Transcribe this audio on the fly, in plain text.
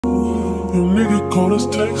Your nigga call us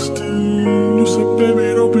texting. You said,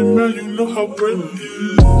 baby, don't be mad, you know how Brent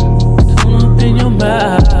is. Don't open your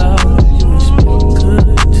mouth, you speak good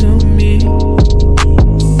to me.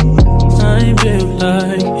 I feel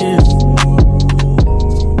like it.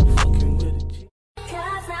 Fucking with it.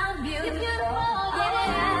 Cause I'm beautiful,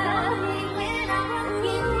 yeah. When I'm with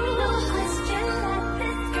you, no question that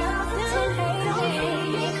this girl's too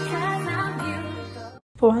late. Cause I'm beautiful.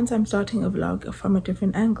 For once, I'm starting a vlog from a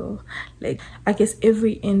different angle. Like, I guess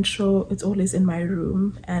every intro, it's always in my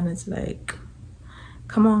room, and it's like,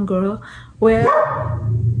 come on, girl, where?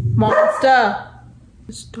 Monster!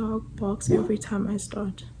 This dog barks every time I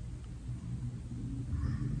start.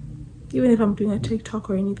 Even if I'm doing a TikTok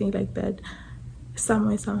or anything like that,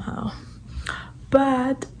 somewhere, somehow.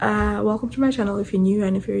 But welcome to my channel if you're new,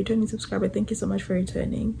 and if you're a returning subscriber, thank you so much for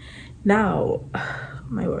returning. Now,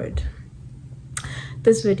 my word.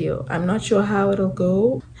 This video, I'm not sure how it'll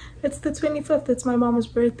go. It's the 25th, it's my mom's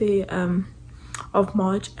birthday of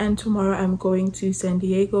March, and tomorrow I'm going to San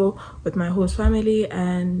Diego with my host family,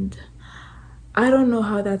 and I don't know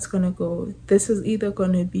how that's gonna go. This is either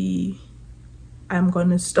gonna be I'm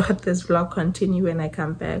gonna start this vlog, continue when I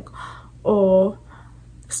come back, or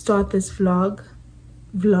start this vlog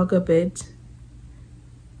a bit,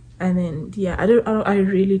 and then yeah, I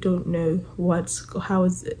really don't know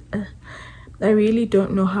I really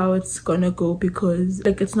don't know how it's gonna go, because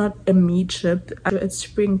like it's not a me trip, it's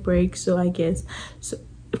spring break. So I guess, so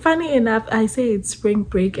funny enough, I say it's spring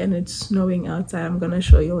break and it's snowing outside. I'm gonna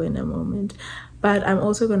show you in a moment, but I'm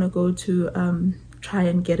also gonna go to try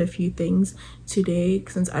and get a few things today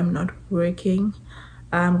since I'm not working.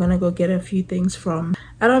 I'm gonna go get a few things from,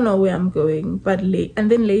 I don't know where I'm going, but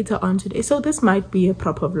and then later on today, so this might be a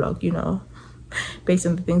proper vlog, you know, based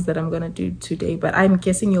on the things that I'm gonna do today. But I'm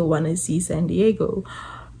guessing you'll want to see San Diego,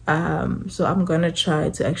 so I'm gonna try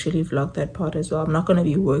to actually vlog that part as well. I'm not gonna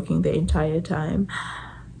be working the entire time.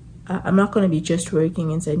 I'm not gonna be just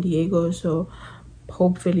working in San Diego, so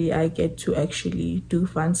hopefully I get to actually do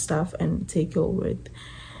fun stuff and take you with,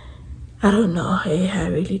 I don't know, hey, I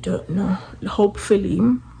really don't know. Hopefully,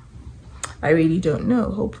 I really don't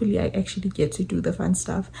know. Hopefully I actually get to do the fun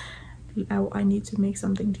stuff. I need to make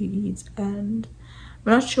something to eat, and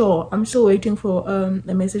I'm not sure. I'm still waiting for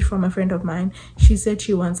a message from a friend of mine. She said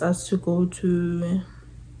she wants us to go to,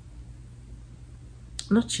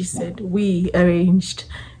 we arranged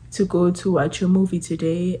to go to watch a movie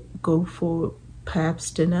today, go for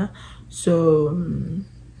perhaps dinner. So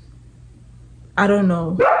I don't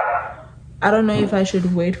know if I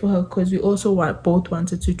should wait for her, because we also both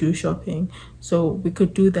wanted to do shopping, so we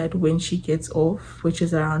could do that when she gets off, which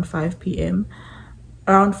is around 5 p.m,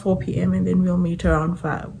 around 4 p.m, and then we'll meet around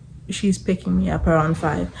 5. She's picking me up around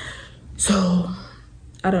 5, so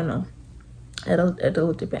I don't know,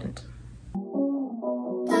 it'll depend.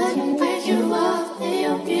 I can break you off, lay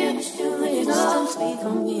your views to it all. Sweet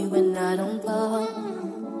on me when I don't blow.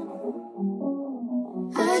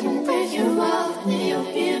 I can break you off, lay your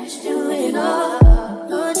views to it all.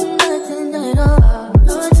 No, nothing at all.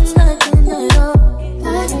 No, nothing at all.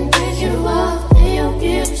 I can break you off, lay your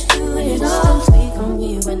views to it all. Sweet on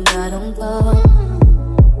me when I don't blow.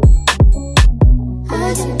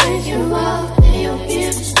 I can break you off, lay your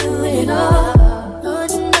views to it all. No,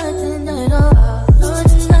 nothing at all. No,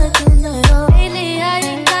 nothing at all. Lately I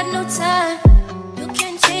ain't got no time. You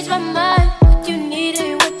can't change my mind. What you need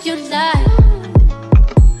and what you like.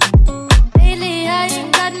 Lately I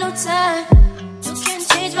ain't got no time. You can't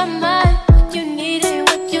change my mind. What you need and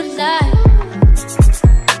what you like.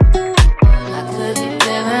 I could be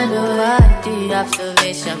paranoid. The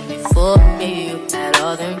observation before me, you had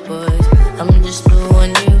all them boys. I'm just the one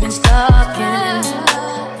you've been stalking.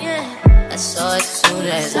 I saw it soon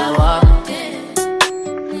as I walked in.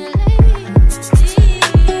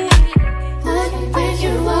 I can break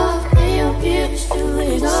you off, lay your views to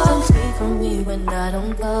it all. Speak on me when I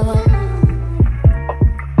don't go.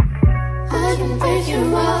 I can break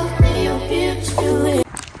you off, lay your views to it.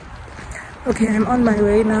 Okay, I'm on my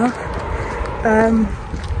way now.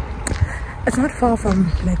 It's not far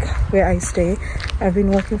from like where I stay. I've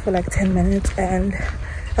been walking for like 10 minutes, and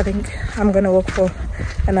I think I'm gonna walk for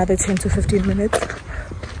another 10 to 15 minutes.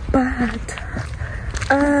 But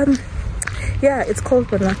yeah, it's cold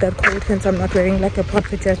but not that cold, hence I'm not wearing like a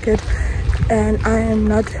proper jacket, and I am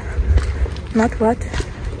not what,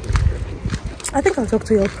 I think I'll talk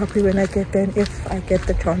to you all properly when I get there, if I get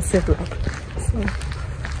the chance to vlog. So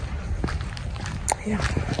yeah.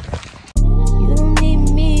 You don't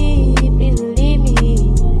need me, please believe me.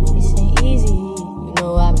 This ain't easy. You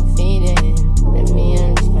know I've been feeding. Let me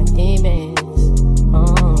unleash my demons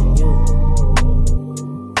on you.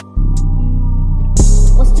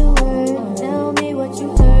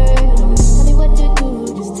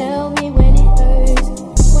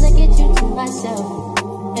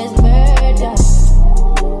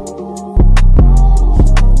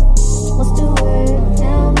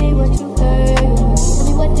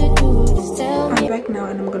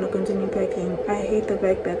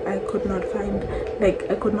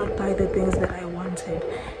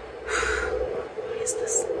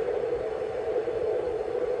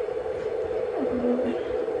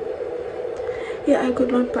 Yeah, I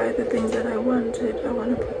could not buy the things that I wanted. I want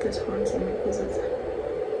to put this fountain because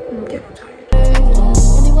I'm getting tired.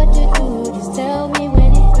 Tell me what to do, just tell me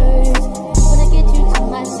when it hurts. When I get you to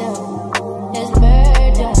myself, there's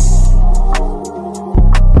murder.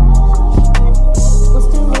 What's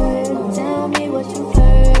the word? Tell me what you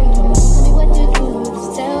heard. Tell me what to do,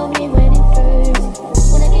 just tell me when it hurts.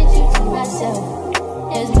 When I get you to myself,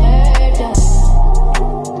 there's murder.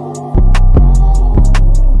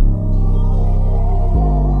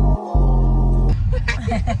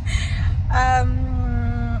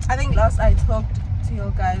 I think last I talked to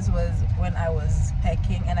you guys was when I was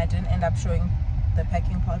packing, and I didn't end up showing the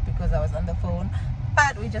packing part because I was on the phone.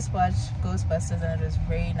 But we just watched Ghostbusters and it was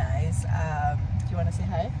very nice. Do you want to say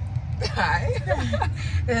hi? Hi.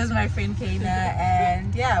 This is my friend Kana,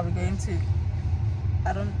 and yeah, we're going to,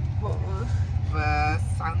 I don't, The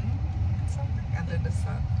sun, something under the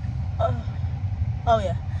sun. oh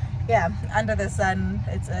yeah, under the sun.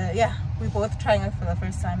 It's yeah, we're both trying it for the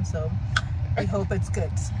first time, so we hope it's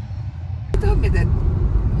good. You told me that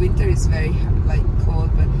winter is very like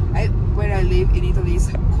cold, but where I live in Italy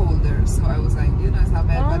is colder, so I was like, you know, it's not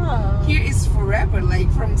bad. But here is forever,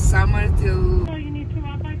 like from summer till.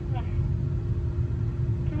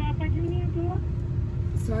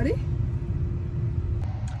 Sorry?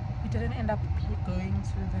 We didn't end up going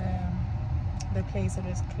to the place that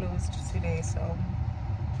was closed today, so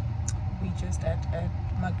we just at a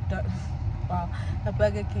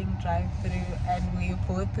Burger King drive-through, and we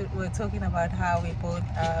both were talking about how we both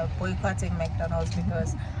boycotting McDonald's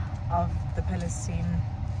because of the Palestine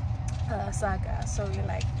saga. So we're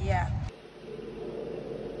like, yeah.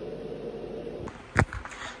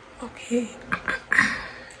 Okay.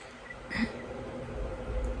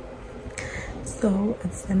 So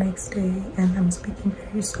it's the next day, and I'm speaking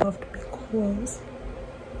very soft because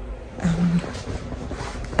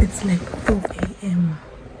it's like 4 a.m.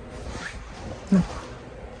 No,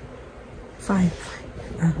 5:18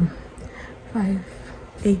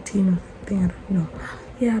 or something. I don't know.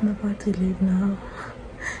 Yeah, I'm about to leave now.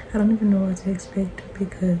 I don't even know what to expect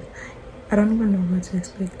because I don't even know what to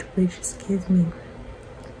expect, which scares me.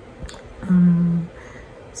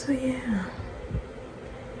 So yeah,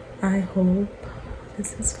 I hope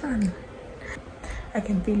this is fun. I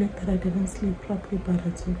can feel it that I didn't sleep properly, but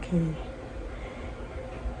it's okay.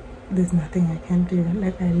 There's nothing I can do.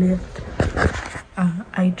 Like, I left,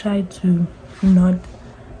 I tried to not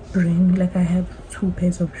bring, like, I have 2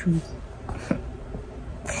 pairs of shoes.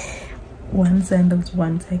 1 sandals,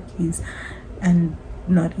 1 tackies, and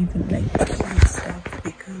not even like cute stuff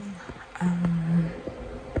because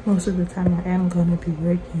most of the time I am gonna be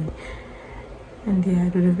working, and yeah,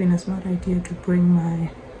 it would have been a smart idea to bring my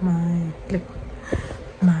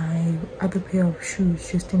other pair of shoes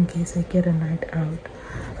just in case I get a night out.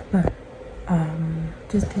 But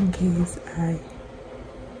just in case I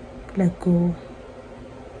like go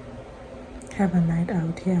have a night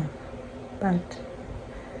out, yeah. But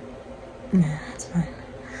yeah, it's fine.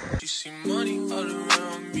 You see money all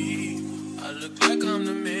around me. I look like I'm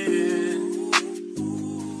the man.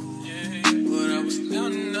 Yeah, but I was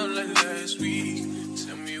down and out like last week.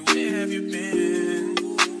 Tell me, where have you been?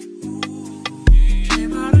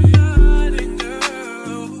 Came out of hiding,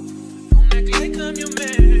 girl. Don't act like I'm your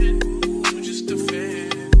man. You're just a fan.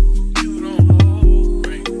 You don't hold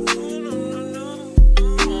ring. No.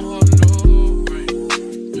 Don't hold no ring.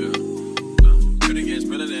 Yeah. Good against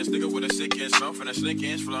spilling ass nigga with a sick ass mouth and a slick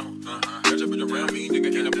ass flow. Catch up around me, nigga.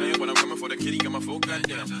 Ain't a plan when I'm coming for the kitty. Got my full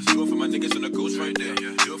goddamn. Do it for my niggas and the ghost right there.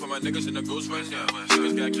 Do it for my niggas and the ghost right now.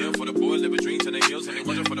 Niggas got killed for the boy, living dreams in the hills, and they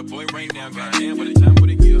watching for the boy right now. Goddamn, what a time for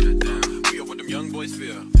the kill. We are what them young boys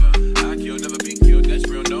feel. I kill, never be killed. That's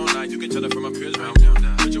real, no lie. You can tell it from my peers right now.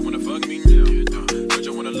 But you wanna fuck me now. But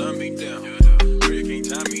you wanna love me down. Girl, you can't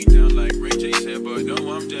tie me down like Ray J said, but no,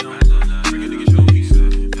 I'm down. Bring it, nigga, show me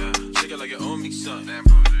something. Shake it like you owe me something.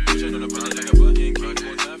 Push it on the button like a button. Keep on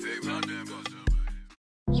time for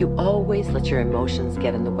You always let your emotions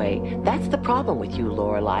get in the way. That's the problem with you,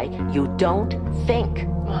 Lorelai. You don't think.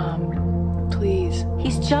 Mom, please.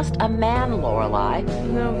 He's just a man, Lorelai.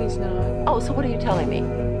 No, he's not. Oh, so what are you telling me?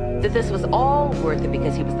 That this was all worth it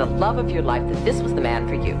because he was the love of your life, that this was the man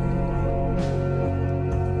for you?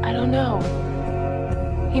 I don't know.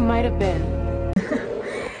 He might have been.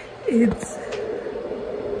 It's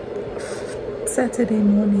Saturday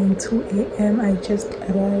morning, 2 a.m. I just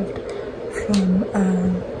arrived from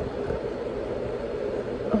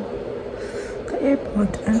the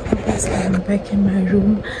airport, and obviously I'm back in my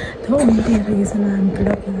room. The only reason I'm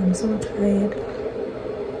vlogging, I'm so tired.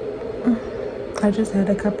 I just had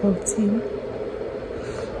a cup of tea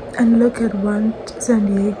And look at what San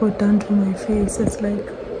Diego done to my face. It's like,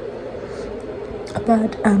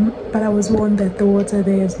 but I was warned that the water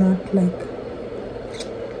there is not like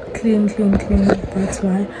clean. That's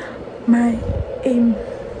why my aim,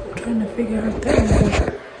 trying to figure out the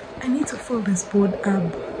angle. I need to fill this board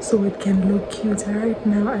up so it can look cuter. Right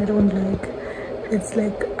now I don't like, it's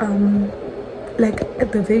like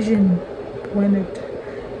the vision when it,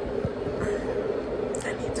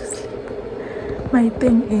 I need to sleep. My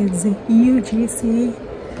thing is UGC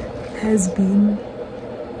has been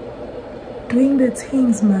doing the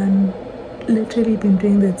things, man. Literally been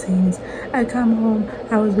doing the things. I come home,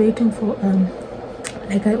 I was waiting for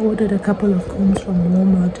like I ordered a couple of combs from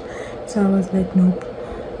Walmart, so I was like, nope.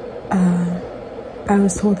 I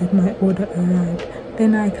was told that my order arrived.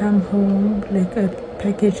 Then I come home, like a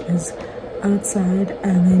package is outside,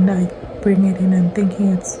 and then I bring it in. I'm thinking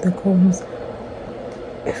it's the combs,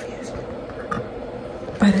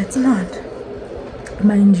 but it's not.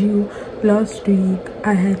 Mind you, last week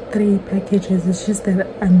I had 3 packages. It's just that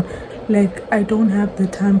I'm like, I don't have the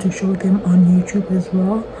time to show them on YouTube as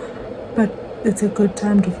well, but it's a good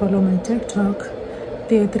time to follow my TikTok.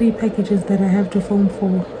 There are 3 packages that I have to film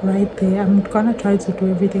for right there. I'm gonna try to do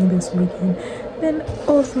everything this weekend. Then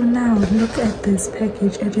also now, look at this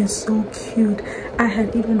package. It is so cute. I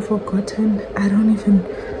had even forgotten. I'd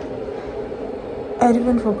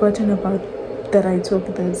even forgotten about that I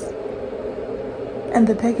took this. And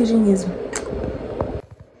the packaging is,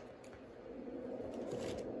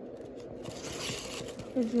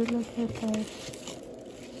 if you look at that.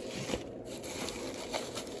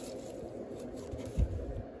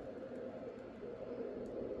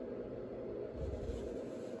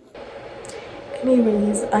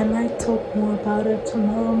 Anyways, I might talk more about it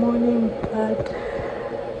tomorrow morning, but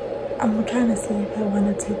I'm trying to see if I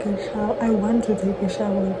want to take a shower. I want to take a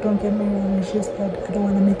shower, don't get me wrong. It's just that I don't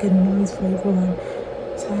want to make a noise for everyone.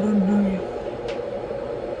 So I don't know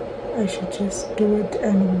if I should just do it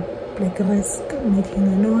and like risk making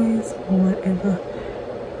a noise or whatever.